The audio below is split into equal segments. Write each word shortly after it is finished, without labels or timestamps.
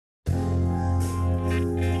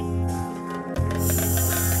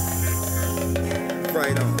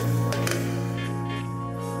Right on.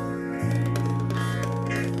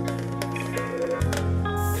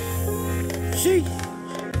 Sheesh.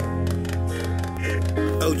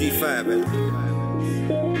 OG5, baby.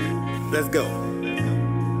 Let's go.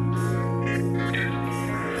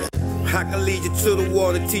 I can lead you to the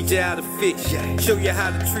water, teach you how to fish. Show you how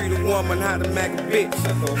to treat a woman, how to make a bitch.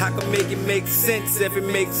 I can make it make sense if it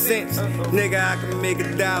makes sense. Nigga, I can make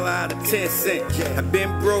 $1 out of 10 cents. I've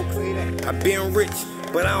been broke, I've been rich,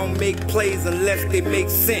 but I don't make plays unless they make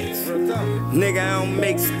sense. Nigga, I don't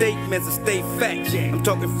make statements or state facts. I'm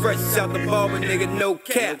talking fresh out the barber, nigga, no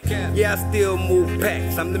cap. Yeah, I still move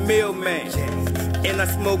packs, I'm the mailman. And I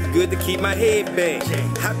smoke good to keep my head back.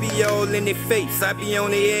 I be all in their face, I be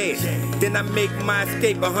on their ass. Then I make my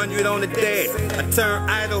escape 100 on the dash. I turn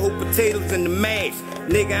Idaho potatoes into mash.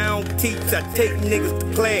 Nigga, I don't teach, I take niggas to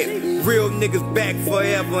class. Real niggas back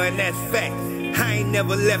forever, and that's fact. I ain't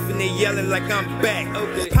never left and they yelling like I'm back.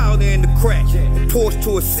 Powder in the crack, Porsche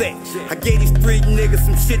to a set. I gave these street niggas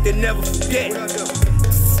some shit they never forget.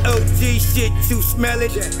 OG shit, you smell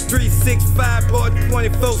it. 365 or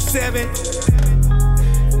 24/7.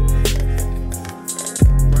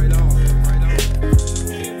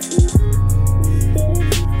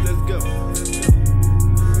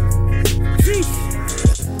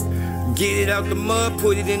 Get it out the mud,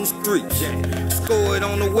 put it in the streets. Score it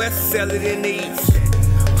on the west, sell it in the east.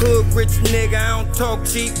 Hood rich nigga, I don't talk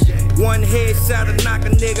cheap. One headshot to knock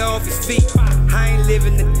a nigga off his feet. I ain't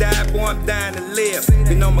living to die, boy, I'm dying to live.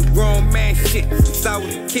 Been on my grown man shit since I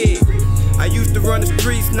was a kid. I used to run the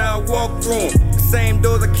streets, now I walk through them. Same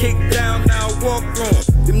doors I kicked down, now I walk through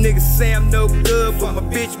them. Them niggas say I'm no good, but my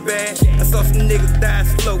bitch bad. I saw some niggas die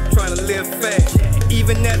slow, trying to live fast.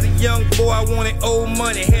 Even as a young boy, I wanted old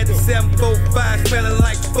money. Had the 745, smelling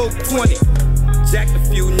like 420. Jacked a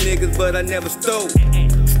few niggas, but I never stole.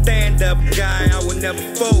 Stand up guy, I would never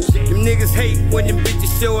fold. Them niggas hate when them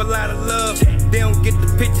bitches show a lot of love. They don't get the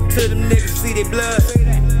picture till them niggas see their blood.